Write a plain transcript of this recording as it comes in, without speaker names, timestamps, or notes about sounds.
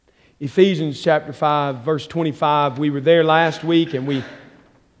Ephesians chapter 5, verse 25. We were there last week and we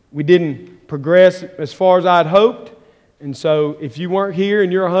didn't progress as far as I'd hoped. And so if you weren't here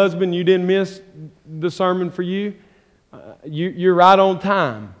and you're a husband, you didn't miss the sermon for you, you're right on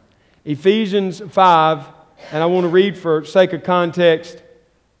time. Ephesians 5, and I want to read for sake of context,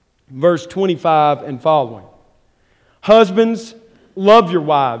 verse 25 and following. Husbands, love your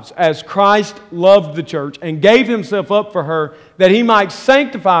wives as Christ loved the church and gave Himself up for her, that He might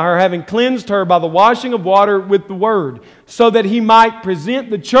sanctify her, having cleansed her by the washing of water with the Word, so that He might present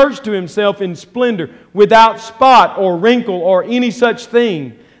the church to Himself in splendor, without spot or wrinkle or any such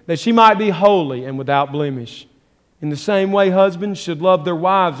thing, that she might be holy and without blemish. In the same way, husbands should love their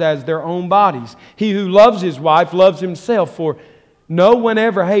wives as their own bodies. He who loves his wife loves himself, for no one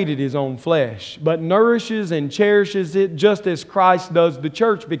ever hated his own flesh, but nourishes and cherishes it just as Christ does the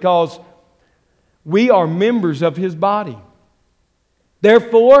church, because we are members of His body.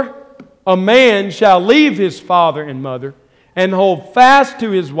 Therefore, a man shall leave his father and mother and hold fast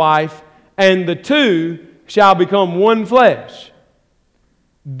to his wife, and the two shall become one flesh.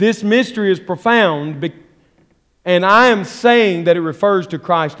 This mystery is profound, and I am saying that it refers to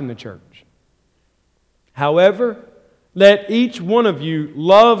Christ and the church. However, let each one of you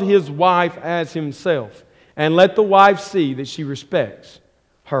love his wife as himself, and let the wife see that she respects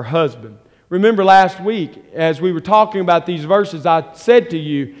her husband. Remember last week, as we were talking about these verses, I said to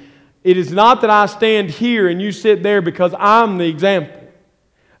you, it is not that I stand here and you sit there because I'm the example.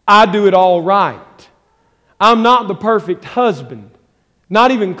 I do it all right. I'm not the perfect husband,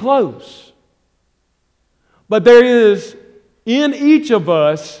 not even close. But there is in each of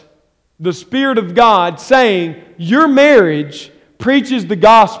us the Spirit of God saying, your marriage preaches the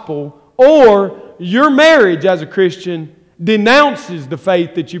gospel, or your marriage as a Christian denounces the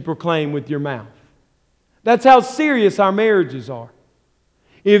faith that you proclaim with your mouth. That's how serious our marriages are.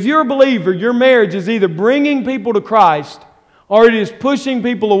 If you're a believer, your marriage is either bringing people to Christ or it is pushing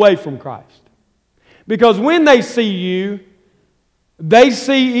people away from Christ. Because when they see you, they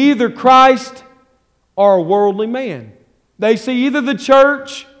see either Christ or a worldly man. They see either the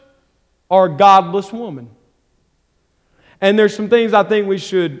church or a godless woman. And there's some things I think we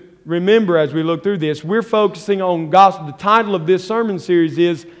should remember as we look through this. We're focusing on gospel. The title of this sermon series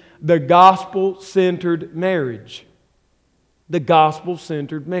is The Gospel-Centered Marriage. The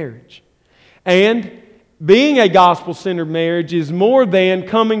Gospel-Centered Marriage. And being a gospel-centered marriage is more than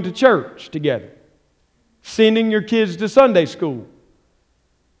coming to church together, sending your kids to Sunday school,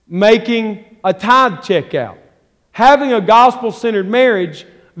 making a tithe checkout. Having a gospel-centered marriage,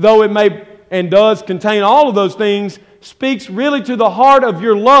 though it may and does contain all of those things, speaks really to the heart of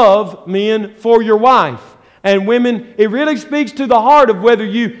your love, men, for your wife. And women, it really speaks to the heart of whether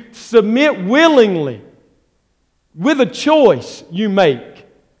you submit willingly, with a choice you make,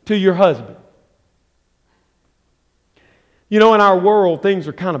 to your husband. You know, in our world, things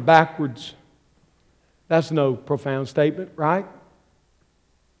are kind of backwards. That's no profound statement, right?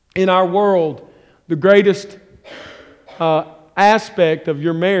 In our world, the greatest aspect of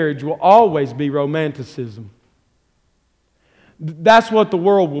your marriage will always be romanticism. That's what the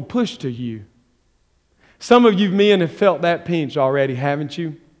world will push to you. Some of you men have felt that pinch already, haven't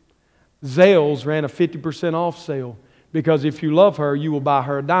you? Zales ran a 50% off sale because if you love her, you will buy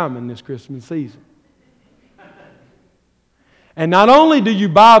her a diamond this Christmas season. And not only do you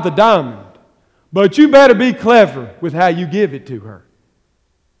buy the diamond, but you better be clever with how you give it to her.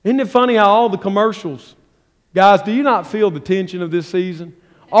 Isn't it funny how all the commercials, guys, do you not feel the tension of this season?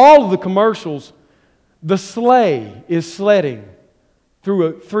 All of the commercials, the sleigh is sledding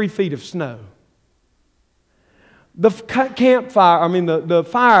through 3 feet of snow. The campfire, the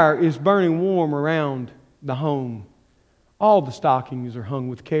fire is burning warm around the home. All the stockings are hung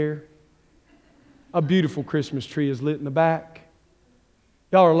with care. A beautiful Christmas tree is lit in the back.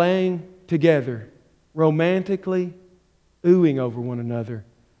 Y'all are laying together, romantically oohing over one another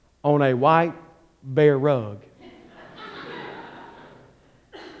on a white bear rug.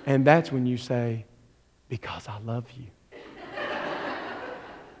 And that's when you say, because I love you.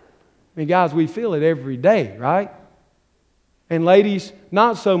 Guys, we feel it every day, right? And ladies,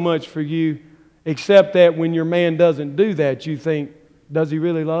 not so much for you, except that when your man doesn't do that, you think, does he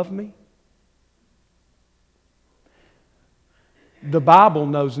really love me? The Bible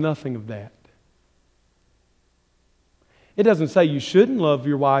knows nothing of that. It doesn't say you shouldn't love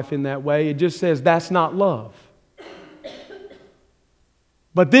your wife in that way. It just says that's not love.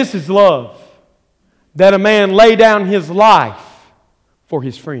 But this is love, that a man lay down his life for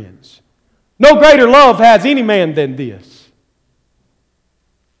his friends. No greater love has any man than this.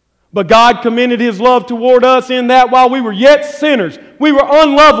 But God commended His love toward us in that while we were yet sinners, we were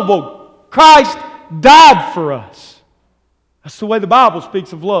unlovable, Christ died for us. That's the way the Bible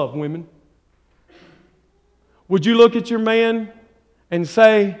speaks of love, women. Would you look at your man and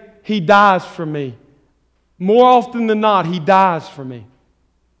say, he dies for me? More often than not, he dies for me.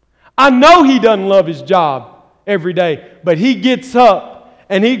 I know he doesn't love his job every day, but he gets up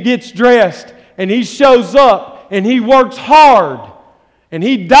and he gets dressed and he shows up and he works hard and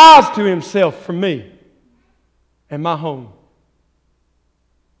he dies to himself for me and my home.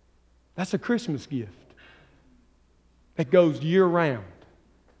 That's a Christmas gift that goes year round.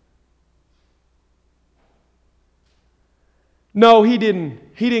 No, he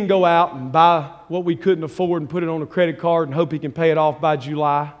didn't go out and buy what we couldn't afford and put it on a credit card and hope he can pay it off by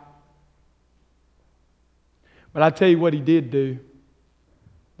July. But I tell you what he did do.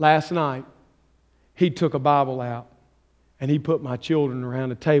 Last night, he took a Bible out and he put my children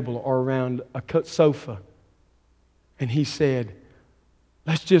around a table or around a sofa. And he said,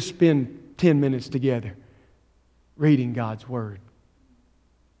 let's just spend 10 minutes together reading God's Word.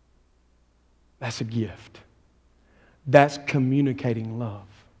 That's a gift. That's communicating love.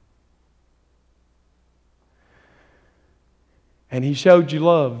 And He showed you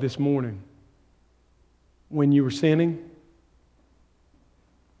love this morning when you were sinning.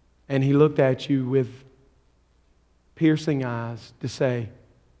 And He looked at you with piercing eyes to say,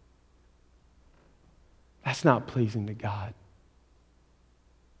 that's not pleasing to God.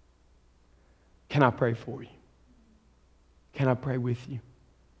 Can I pray for you? Can I pray with you?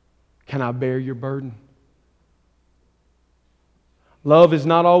 Can I bear your burden? Love is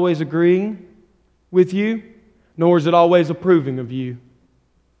not always agreeing with you, nor is it always approving of you,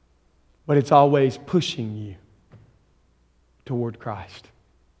 but it's always pushing you toward Christ.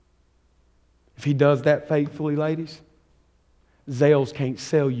 If He does that faithfully, ladies, Zales can't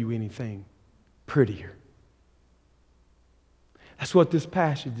sell you anything prettier. That's what this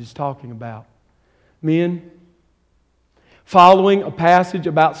passage is talking about. Men, following a passage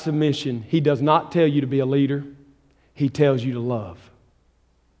about submission, He does not tell you to be a leader. He tells you to love.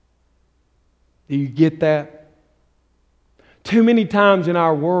 Do you get that? Too many times in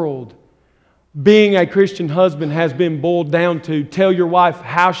our world, being a Christian husband has been boiled down to tell your wife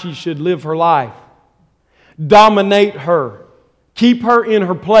how she should live her life. Dominate her. Keep her in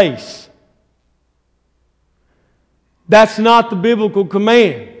her place. That's not the biblical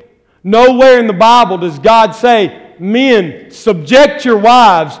command. Nowhere in the Bible does God say, men, subject your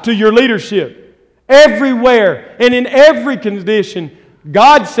wives to your leadership. Everywhere and in every condition,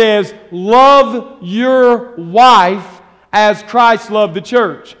 God says, love your wife as Christ loved the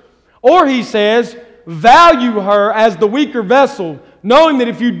church. Or He says, value her as the weaker vessel, knowing that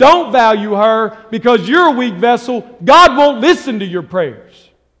if you don't value her because you're a weak vessel, God won't listen to your prayers.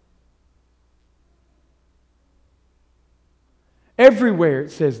 Everywhere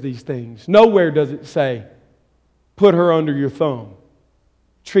it says these things. Nowhere does it say, put her under your thumb.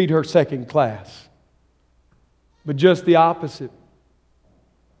 Treat her second class. But just the opposite.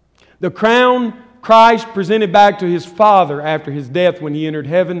 The crown Christ presented back to His Father after His death when He entered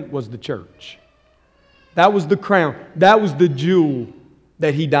heaven was the church. That was the crown. That was the jewel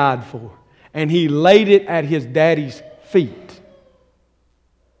that He died for. And He laid it at His daddy's feet.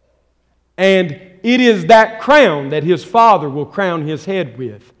 And it is that crown that His Father will crown His head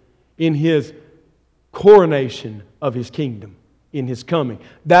with in His coronation of His kingdom, in His coming.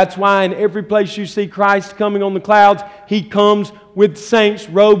 That's why in every place you see Christ coming on the clouds, He comes with saints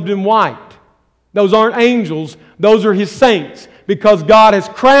robed in white. Those aren't angels, those are His saints, because God has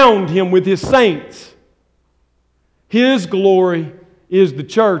crowned Him with His saints. His glory is the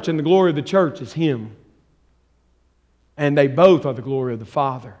church, and the glory of the church is Him. And they both are the glory of the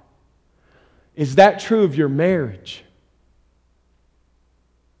Father. Is that true of your marriage?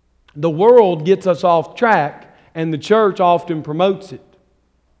 The world gets us off track, and the church often promotes it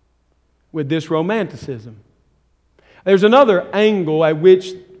with this romanticism. There's another angle at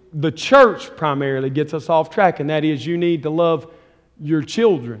which the church primarily gets us off track, and that is you need to love your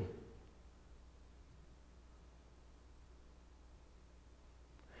children.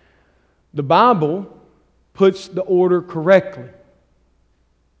 The Bible puts the order correctly.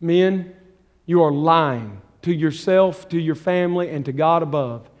 Men, you are lying to yourself, to your family, and to God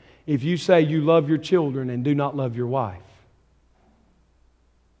above if you say you love your children and do not love your wife.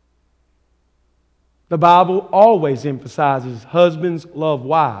 The Bible always emphasizes husbands love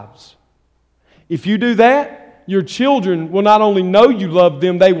wives. If you do that, your children will not only know you love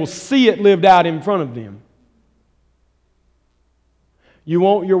them, they will see it lived out in front of them. You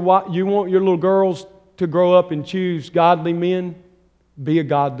want your little girls to grow up and choose godly men? Be a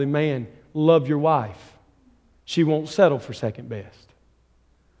godly man. Love your wife. She won't settle for second best.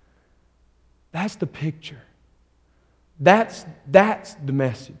 That's the picture. That's the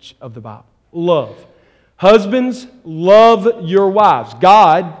message of the Bible. Love. Husbands, love your wives.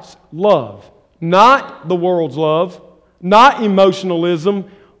 God's love. Not the world's love. Not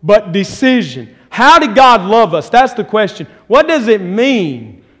emotionalism, but decision. How did God love us? That's the question. What does it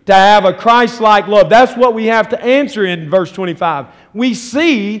mean to have a Christ-like love? That's what we have to answer in verse 25. We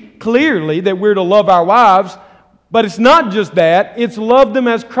see clearly that we're to love our wives, but it's not just that. It's love them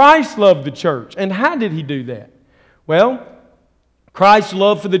as Christ loved the church. And how did He do that? Well, Christ's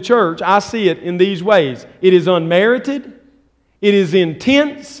love for the church, I see it in these ways. It is unmerited. It is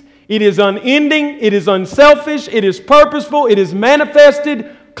intense. It is unending. It is unselfish. It is purposeful. It is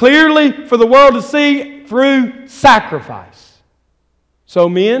manifested clearly for the world to see through sacrifice. So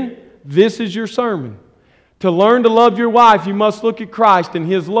men, this is your sermon. To learn to love your wife, you must look at Christ, and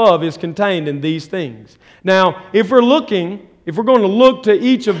His love is contained in these things. Now, if we're going to look to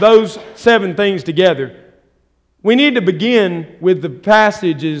each of those 7 things together, we need to begin with the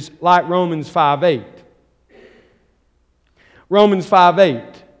passages like Romans 5:8. Romans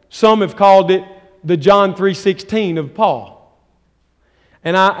 5:8. Some have called it the John 3:16 of Paul.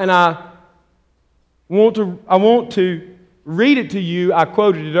 And I want to read it to you. I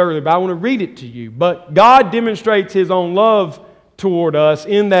quoted it earlier, but I want to read it to you. But God demonstrates His own love toward us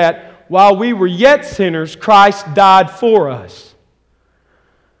in that while we were yet sinners, Christ died for us.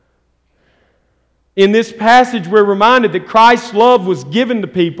 In this passage, we're reminded that Christ's love was given to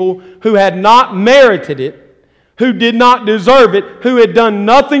people who had not merited it, who did not deserve it, who had done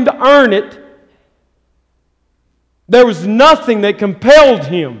nothing to earn it. There was nothing that compelled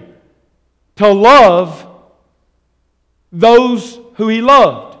Him to love those who He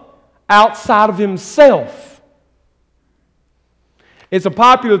loved outside of Himself. It's a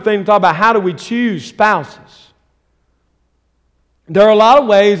popular thing to talk about how do we choose spouses. There are a lot of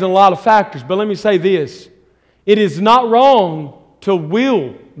ways and a lot of factors, but let me say this. It is not wrong to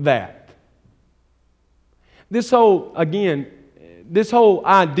will that. This whole idea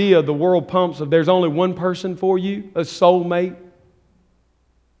the world pumps of there's only one person for you, a soulmate.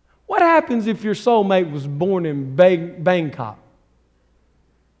 What happens if your soulmate was born in Bangkok?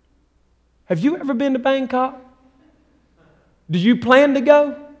 Have you ever been to Bangkok? Do you plan to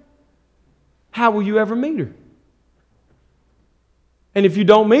go? How will you ever meet her? And if you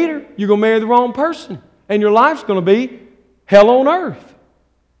don't meet her, you're going to marry the wrong person. And your life's going to be hell on earth.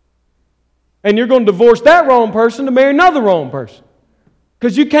 And you're going to divorce that wrong person to marry another wrong person.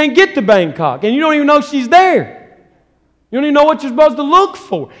 Because you can't get to Bangkok. And you don't even know she's there. You don't even know what you're supposed to look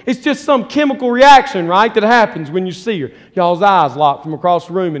for. It's just some chemical reaction, right, that happens when you see her. Y'all's eyes lock from across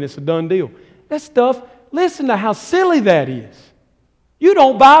the room and it's a done deal. That stuff, listen to how silly that is. You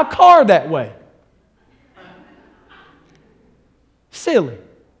don't buy a car that way. Silly.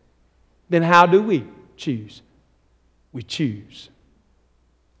 Then how do we choose? We choose.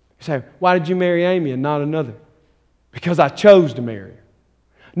 You say, why did you marry Amy and not another? Because I chose to marry her.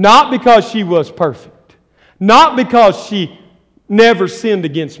 Not because she was perfect. Not because she never sinned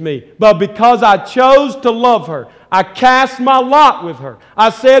against me. But because I chose to love her. I cast my lot with her.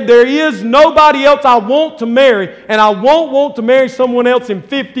 I said there is nobody else I want to marry, and I won't want to marry someone else in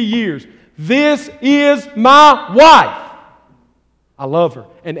 50 years. This is my wife. I love her.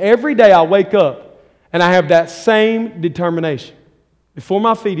 And every day I wake up and I have that same determination. Before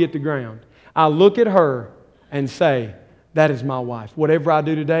my feet hit the ground, I look at her and say, that is my wife. Whatever I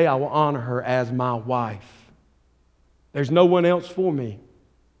do today, I will honor her as my wife. There's no one else for me.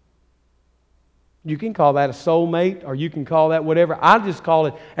 You can call that a soulmate, or you can call that whatever. I just call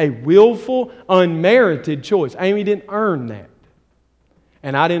it a willful, unmerited choice. Amy didn't earn that.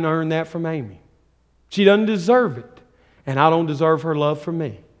 And I didn't earn that from Amy. She doesn't deserve it. And I don't deserve her love for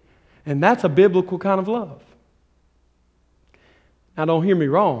me. And that's a biblical kind of love. Now don't hear me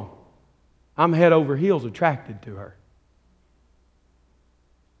wrong. I'm head over heels attracted to her.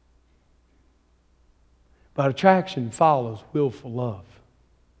 But attraction follows willful love.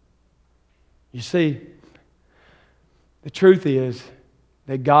 You see, the truth is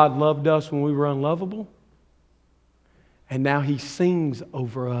that God loved us when we were unlovable, and now He sings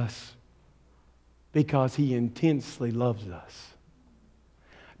over us because He intensely loves us.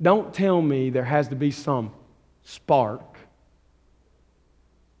 Don't tell me there has to be some spark.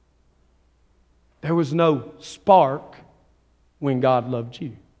 There was no spark when God loved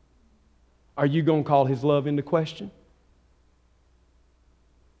you. Are you going to call His love into question?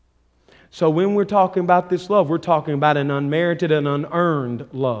 So when we're talking about this love, we're talking about an unmerited and unearned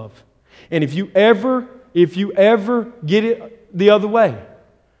love. And if you ever get it the other way,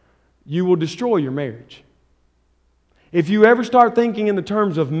 you will destroy your marriage. If you ever start thinking in the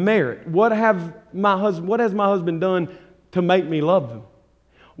terms of merit, what has my husband done to make me love them?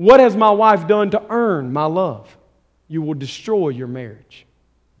 What has my wife done to earn my love? You will destroy your marriage.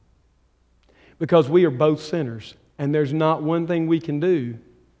 Because we are both sinners, and there's not one thing we can do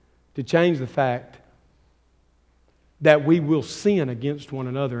to change the fact that we will sin against one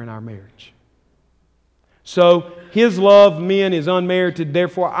another in our marriage. So, His love, men, is unmerited.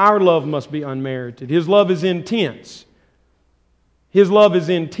 Therefore, our love must be unmerited. His love is intense. His love is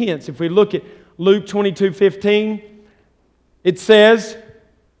intense. If we look at Luke 22:15, it says,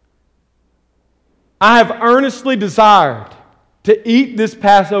 I have earnestly desired to eat this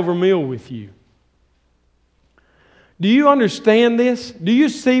Passover meal with you. Do you understand this? Do you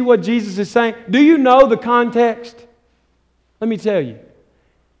see what Jesus is saying? Do you know the context? Let me tell you.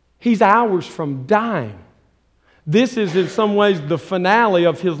 He's hours from dying. This is in some ways the finale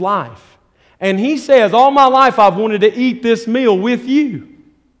of His life. And He says, all my life I've wanted to eat this meal with you.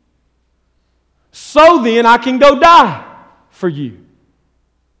 So then I can go die for you.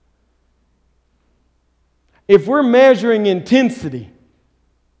 If we're measuring intensity,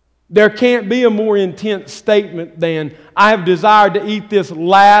 there can't be a more intense statement than, I have desired to eat this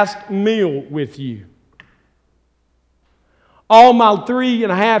last meal with you. All my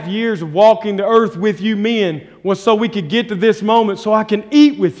 3.5 years of walking the earth with you men was so we could get to this moment so I can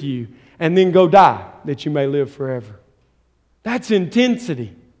eat with you and then go die that you may live forever. That's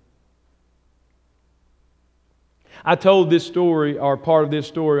intensity. I told this story, or part of this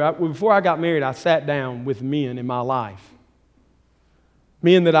story. Before I got married, I sat down with men in my life.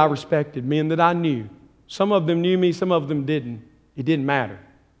 Men that I respected, men that I knew. Some of them knew me, some of them didn't. It didn't matter.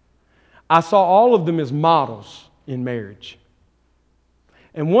 I saw all of them as models in marriage.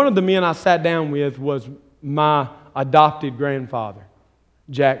 And one of the men I sat down with was my adopted grandfather,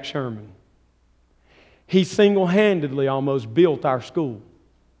 Jack Sherman. He single-handedly almost built our school.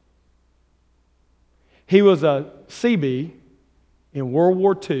 He was a Seabee in World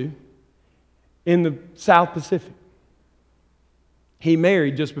War II in the South Pacific. He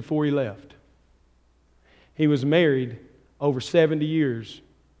married just before he left. He was married over 70 years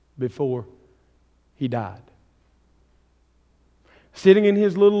before he died. Sitting in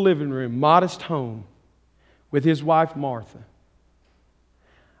his little living room, modest home, with his wife Martha,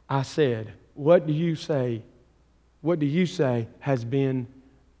 I said, what do you say has been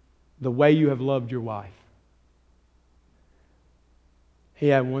the way you have loved your wife? He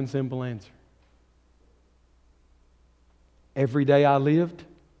had one simple answer. Every day I lived,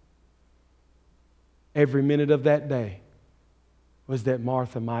 every minute of that day was that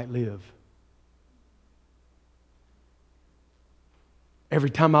Martha might live. Every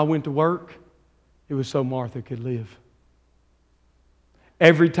time I went to work, it was so Martha could live.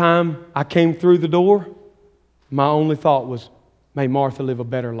 Every time I came through the door, my only thought was, may Martha live a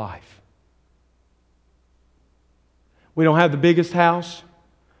better life. We don't have the biggest house,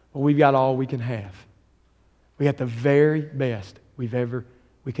 but we've got all we can have. We got the very best we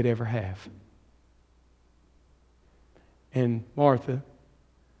could ever have. And Martha,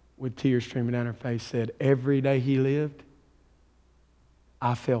 with tears streaming down her face, said, every day he lived,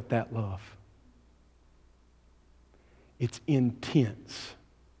 I felt that love. It's intense.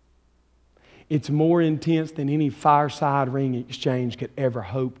 It's more intense than any fireside ring exchange could ever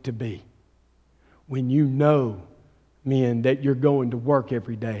hope to be. When you know, men, that you're going to work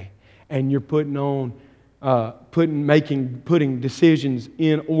every day and you're putting decisions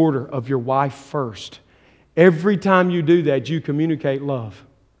in order of your wife first. Every time you do that, you communicate love,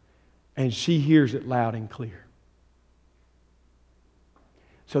 and she hears it loud and clear.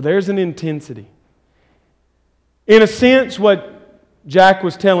 So there's an intensity. In a sense, what Jack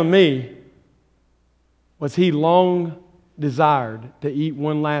was telling me was he long desired to eat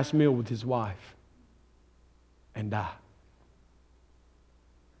one last meal with his wife and die.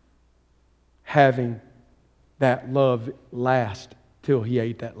 Having that love last till he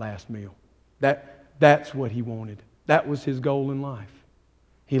ate that last meal. That's what he wanted. That was his goal in life.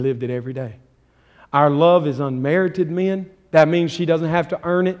 He lived it every day. Our love is unmerited, men. That means she doesn't have to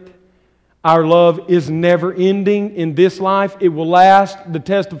earn it. Our love is never ending in this life. It will last the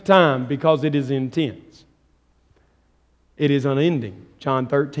test of time because it is intense. It is unending. John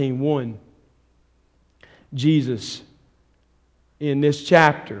 13:1. Jesus, in this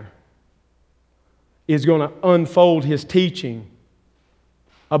chapter, is going to unfold His teaching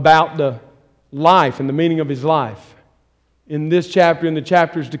about the life and the meaning of His life. In this chapter and the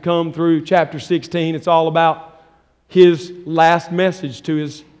chapters to come through chapter 16, it's all about His last message to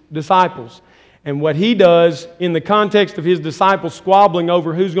His disciples. And what He does in the context of His disciples squabbling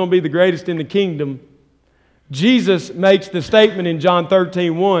over who's going to be the greatest in the kingdom, Jesus makes the statement in John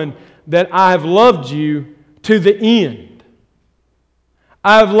 13:1 that I have loved you to the end.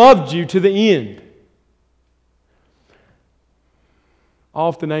 I have loved you to the end.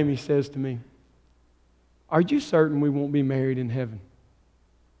 Often Amy says to me, are you certain we won't be married in heaven?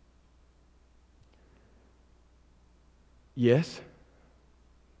 Yes.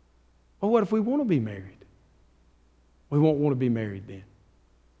 Well, what if we want to be married? We won't want to be married then.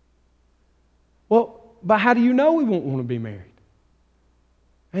 Well, but how do you know we won't want to be married?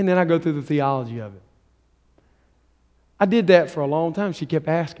 And then I go through the theology of it. I did that for a long time. She kept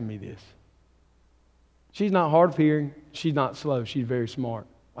asking me this. She's not hard of hearing. She's not slow. She's very smart.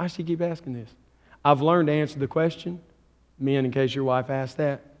 Why does she keep asking this? I've learned to answer the question. Men, in case your wife asked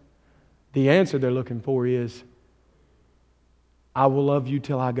that, the answer they're looking for is, I will love you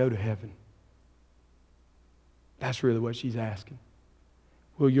till I go to heaven. That's really what she's asking.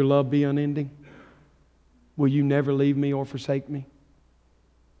 Will your love be unending? Will you never leave me or forsake me?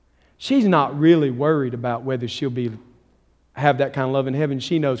 She's not really worried about whether she'll have that kind of love in heaven.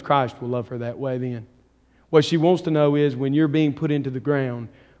 She knows Christ will love her that way then. What she wants to know is when you're being put into the ground,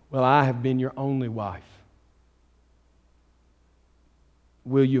 well, I have been your only wife.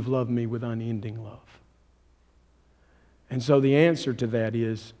 Will you have loved me with unending love? And so the answer to that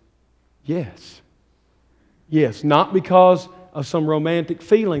is yes. Yes, not because of some romantic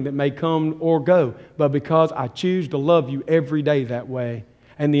feeling that may come or go, but because I choose to love you every day that way.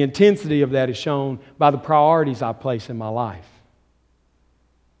 And the intensity of that is shown by the priorities I place in my life.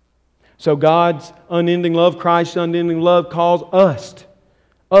 So God's unending love, Christ's unending love calls us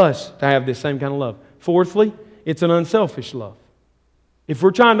to have this same kind of love. Fourthly, it's an unselfish love. If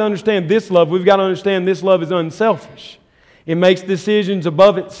we're trying to understand this love, we've got to understand this love is unselfish. It makes decisions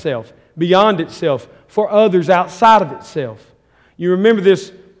above itself, beyond itself, for others outside of itself. You remember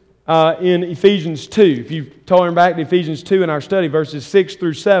this in Ephesians 2. If you turn back to Ephesians 2 in our study, verses 6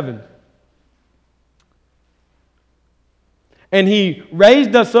 through 7. And He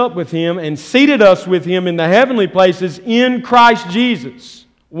raised us up with Him and seated us with Him in the heavenly places in Christ Jesus.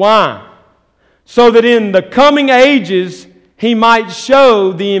 Why? So that in the coming ages He might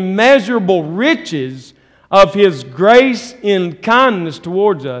show the immeasurable riches of His grace and kindness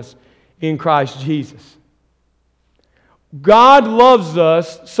towards us in Christ Jesus. God loves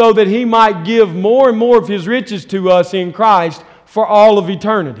us so that He might give more and more of His riches to us in Christ for all of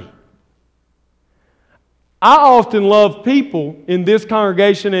eternity. I often love people in this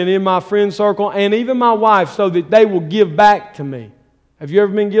congregation and in my friend circle and even my wife so that they will give back to me. Have you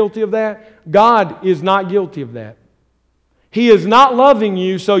ever been guilty of that? God is not guilty of that. He is not loving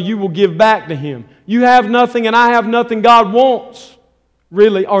you so you will give back to Him. You have nothing and I have nothing God wants,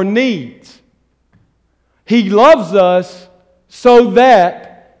 really, or needs. He loves us so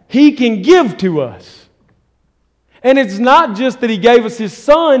that He can give to us. And it's not just that He gave us His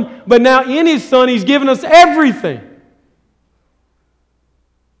Son, but now in His Son He's given us everything.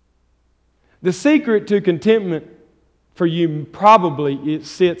 The secret to contentment for you probably it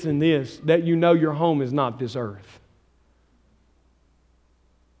sits in this, that you know your home is not this earth.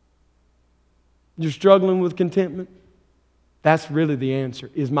 You're struggling with contentment? That's really the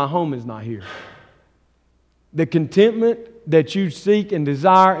answer, is my home is not here. The contentment that you seek and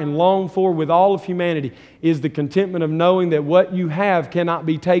desire and long for with all of humanity is the contentment of knowing that what you have cannot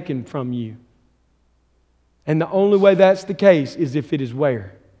be taken from you. And the only way that's the case is if it is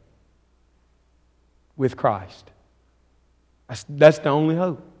where? With Christ. That's the only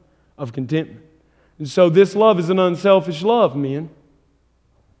hope of contentment. And so this love is an unselfish love, men.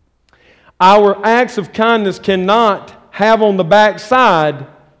 Our acts of kindness cannot have on the backside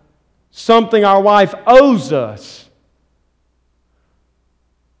something our wife owes us.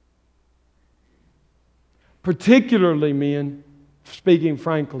 Particularly, men, speaking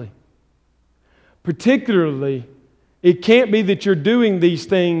frankly, particularly, it can't be that you're doing these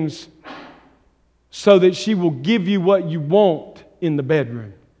things so that she will give you what you want in the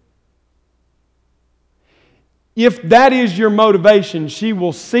bedroom. If that is your motivation, she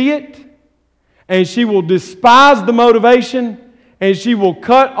will see it and she will despise the motivation and she will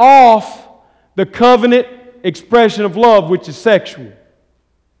cut off the covenant expression of love, which is sexual.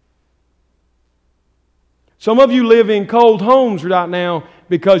 Some of you live in cold homes right now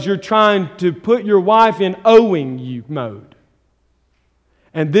because you're trying to put your wife in owing you mode.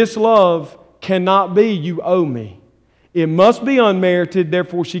 And this love cannot be you owe me. It must be unmerited,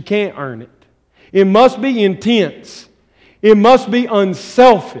 therefore she can't earn it. It must be intense. It must be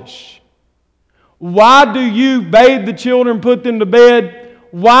unselfish. Why do you bathe the children, put them to bed?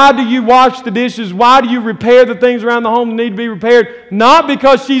 Why do you wash the dishes? Why do you repair the things around the home that need to be repaired? Not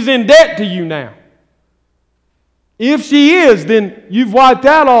because she's in debt to you now. If she is, then you've wiped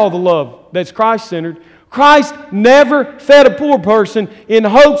out all the love that's Christ-centered. Christ never fed a poor person in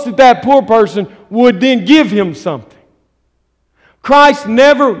hopes that that poor person would then give him something. Christ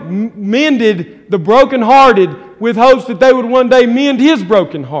never mended the brokenhearted with hopes that they would one day mend his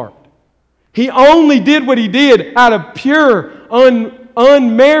broken heart. He only did what he did out of pure,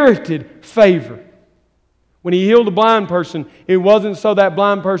 unmerited favor. When he healed a blind person, it wasn't so that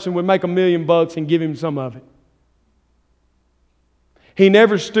blind person would make $1 million and give him some of it. He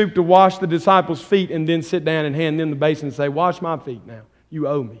never stooped to wash the disciples' feet and then sit down and hand them the basin and say, wash my feet now. You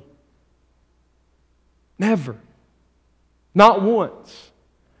owe me. Never. Not once.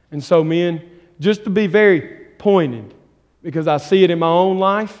 And so, men, just to be very pointed, because I see it in my own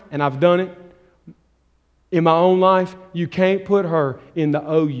life, and I've done it in my own life, you can't put her in the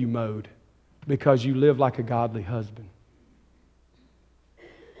owe you mode because you live like a godly husband.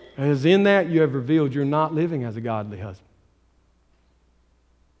 As in that, you have revealed you're not living as a godly husband.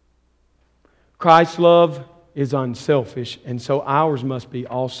 Christ's love is unselfish, and so ours must be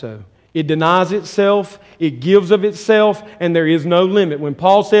also. It denies itself, it gives of itself, and there is no limit. When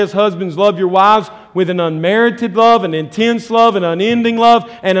Paul says, husbands, love your wives with an unmerited love, an intense love, an unending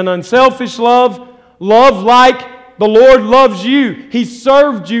love, and an unselfish love, love like the Lord loves you. He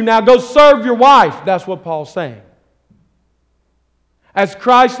served you, now go serve your wife. That's what Paul's saying. As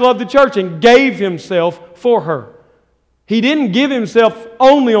Christ loved the church and gave Himself for her. He didn't give Himself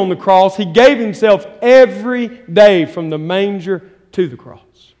only on the cross. He gave Himself every day from the manger to the cross.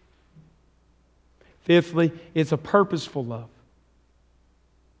 Fifthly, it's a purposeful love.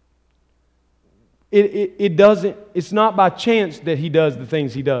 It's not by chance that He does the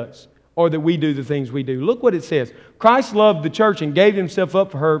things He does or that we do the things we do. Look what it says. Christ loved the church and gave Himself up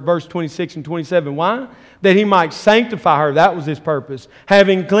for her, verse 26 and 27. Why? That He might sanctify her. That was His purpose.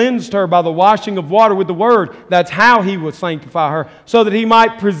 Having cleansed her by the washing of water with the Word. That's how He would sanctify her. So that He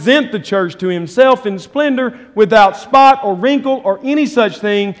might present the church to Himself in splendor, without spot or wrinkle or any such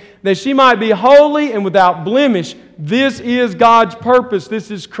thing, that she might be holy and without blemish. This is God's purpose. This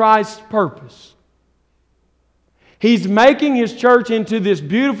is Christ's purpose. He's making His church into this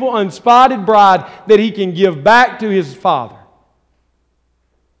beautiful, unspotted bride that He can give back to His Father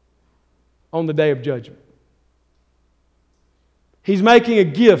on the day of judgment. He's making a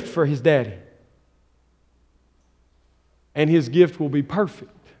gift for His daddy. And His gift will be perfect.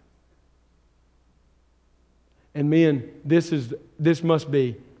 And men, this must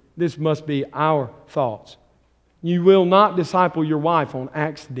be our thoughts. You will not disciple your wife on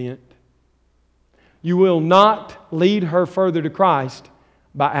accident. You will not lead her further to Christ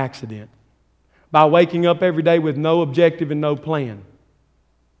by accident. By waking up every day with no objective and no plan.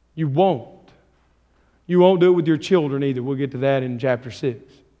 You won't. You won't do it with your children either. We'll get to that in chapter 6.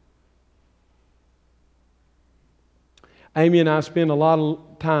 Amy and I spend a lot of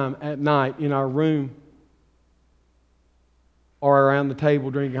time at night in our room or around the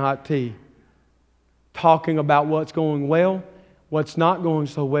table drinking hot tea, talking about what's going well, what's not going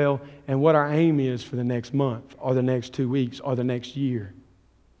so well, and what our aim is for the next month or the next 2 weeks or the next year.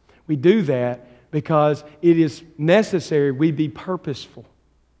 We do that because it is necessary we be purposeful.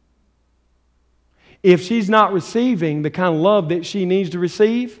 If she's not receiving the kind of love that she needs to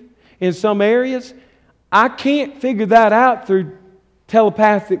receive in some areas, I can't figure that out through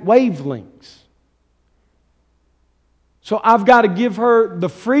telepathic wavelengths. So I've got to give her the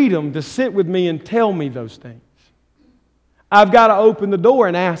freedom to sit with me and tell me those things. I've got to open the door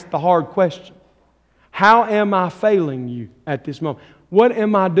and ask the hard question. How am I failing you at this moment? What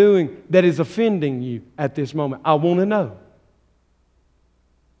am I doing that is offending you at this moment? I want to know.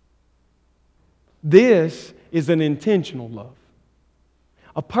 This is an intentional love.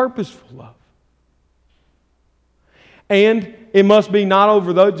 A purposeful love. And it must be not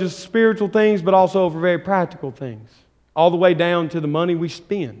over those just spiritual things, but also over very practical things. All the way down to the money we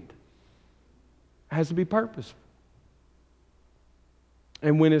spend. It has to be purposeful.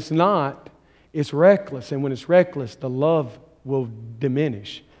 And when it's not, it's reckless. And when it's reckless, the love will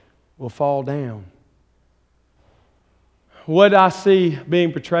diminish, will fall down. What I see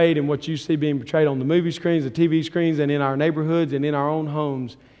being portrayed and what you see being portrayed on the movie screens, the TV screens, and in our neighborhoods and in our own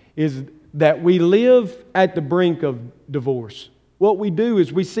homes is that we live at the brink of divorce. What we do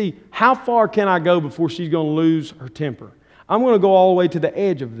is we see how far can I go before she's going to lose her temper. I'm going to go all the way to the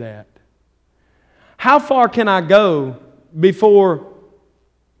edge of that. How far can I go before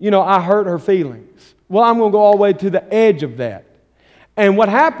I hurt her feelings? Well, I'm going to go all the way to the edge of that. And what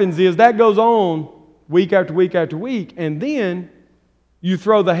happens is that goes on week after week after week, and then You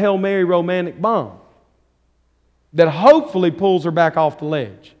throw the Hail Mary romantic bomb that hopefully pulls her back off the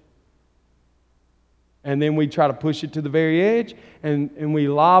ledge. And then we try to push it to the very edge, and we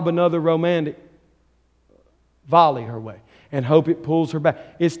lob another romantic volley her way and hope it pulls her back.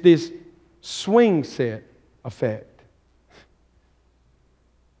 It's this swing set effect.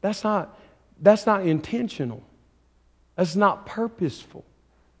 That's not intentional. That's not purposeful.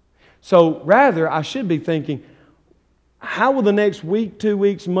 So rather, I should be thinking, how will the next week, 2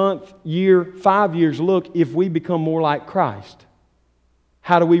 weeks, month, year, 5 years look if we become more like Christ?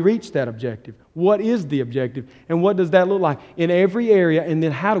 How do we reach that objective? What is the objective? And what does that look like in every area? And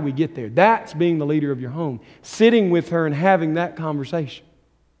then how do we get there? That's being the leader of your home. Sitting with her and having that conversation.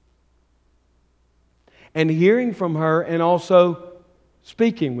 And hearing from her and also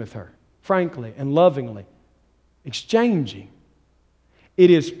speaking with her, frankly and lovingly. Exchanging. It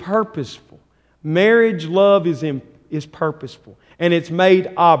is purposeful. Marriage love is purposeful. And it's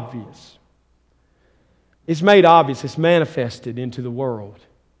made obvious. It's made obvious. It's manifested into the world.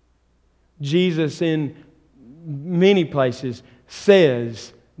 Jesus in many places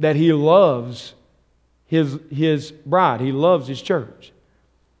says that He loves His bride. He loves His church.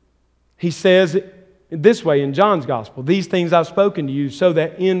 He says it this way in John's Gospel. These things I've spoken to you so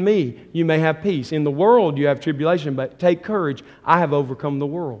that in me you may have peace. In the world you have tribulation, but take courage. I have overcome the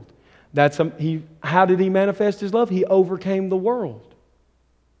world. How did He manifest His love? He overcame the world.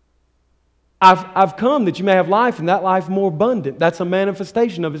 I've come that you may have life and that life more abundant. That's a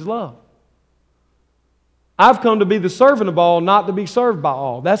manifestation of His love. I've come to be the servant of all, not to be served by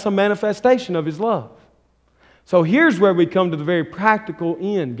all. That's a manifestation of His love. So here's where we come to the very practical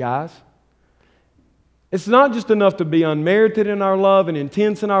end, guys. It's not just enough to be unmerited in our love and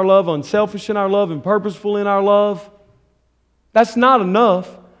intense in our love, unselfish in our love and purposeful in our love. That's not enough.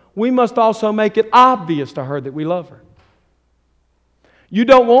 We must also make it obvious to her that we love her. You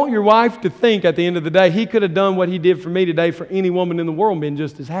don't want your wife to think at the end of the day, he could have done what he did for me today for any woman in the world and been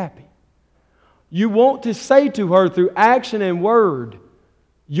just as happy. You want to say to her through action and word,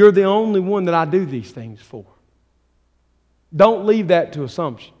 you're the only one that I do these things for. Don't leave that to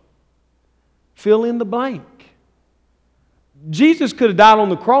assumption. Fill in the blank. Jesus could have died on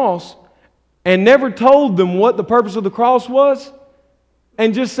the cross and never told them what the purpose of the cross was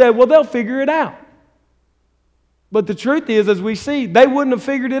and just said, well, they'll figure it out. But the truth is, as we see, they wouldn't have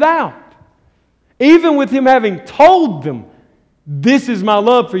figured it out. Even with Him having told them, this is my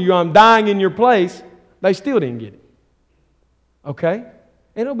love for you, I'm dying in your place, they still didn't get it. Okay? And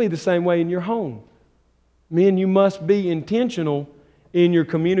it'll be the same way in your home. Men, you must be intentional in your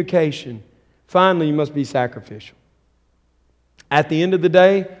communication. Finally, you must be sacrificial. At the end of the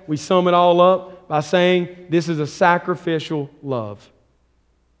day, we sum it all up by saying this is a sacrificial love.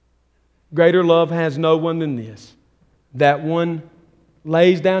 Greater love has no one than this, that one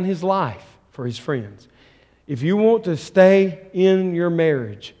lays down his life for his friends. If you want to stay in your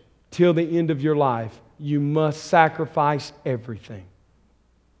marriage till the end of your life, you must sacrifice everything.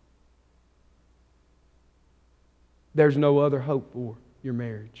 There's no other hope for your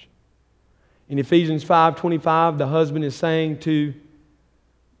marriage. In Ephesians 5:25, the husband is saying to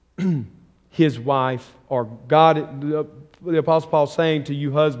his wife, or God, the Apostle Paul is saying to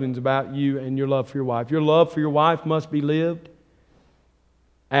you husbands about you and your love for your wife. Your love for your wife must be lived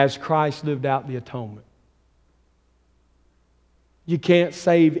as Christ lived out the atonement. You can't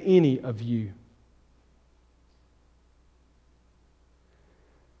save any of you.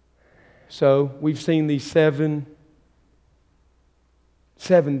 So we've seen these seven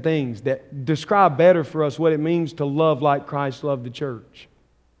things that describe better for us what it means to love like Christ loved the church.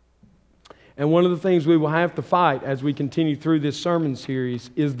 And one of the things we will have to fight as we continue through this sermon series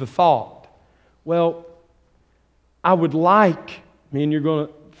is the thought, well, I would like, and you're going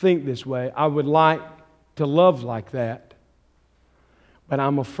to think this way, I would like to love like that, but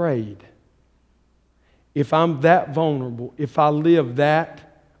I'm afraid if I'm that vulnerable, if I live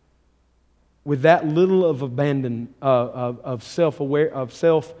that with that little of abandon, of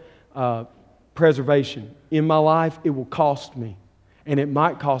self-preservation in my life, it will cost me. And it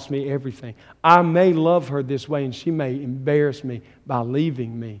might cost me everything. I may love her this way and she may embarrass me by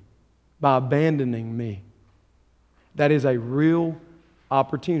leaving me, by abandoning me. That is a real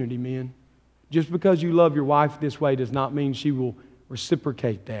opportunity, men. Just because you love your wife this way does not mean she will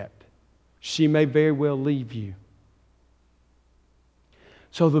reciprocate that. She may very well leave you.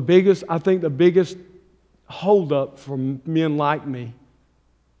 So I think the biggest holdup for men like me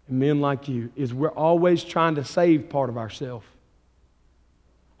and men like you is we're always trying to save part of ourselves.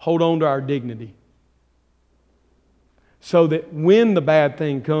 Hold on to our dignity. So that when the bad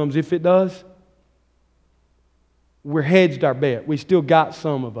thing comes, if it does, we're hedged our bet. We still got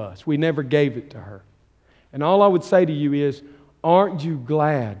some of us. We never gave it to her. And all I would say to you is, aren't you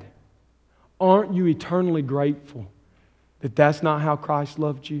glad? Aren't you eternally grateful that that's not how Christ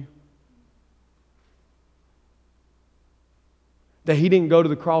loved you? That He didn't go to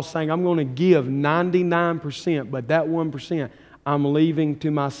the cross saying, I'm going to give 99%, but that 1% I'm leaving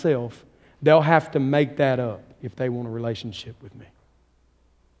to myself. They'll have to make that up if they want a relationship with me.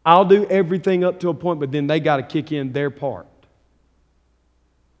 I'll do everything up to a point, but then they got to kick in their part.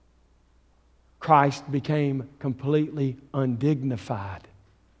 Christ became completely undignified.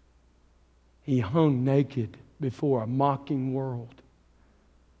 He hung naked before a mocking world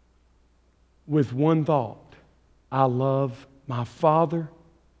with one thought: I love my Father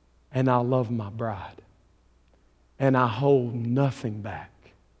and I love my bride, and I hold nothing back.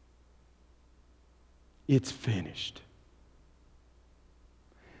 It's finished.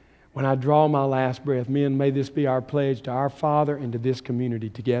 When I draw my last breath, men, may this be our pledge to our Father and to this community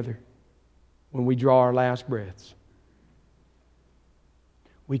together. When we draw our last breaths,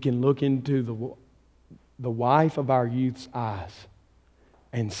 we can look into the wife of our youth's eyes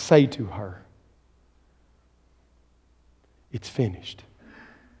and say to her, it's finished.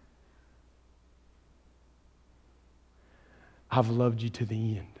 I've loved you to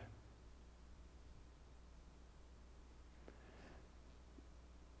the end.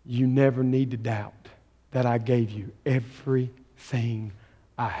 You never need to doubt that I gave you everything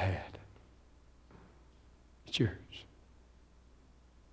I had. It's yours.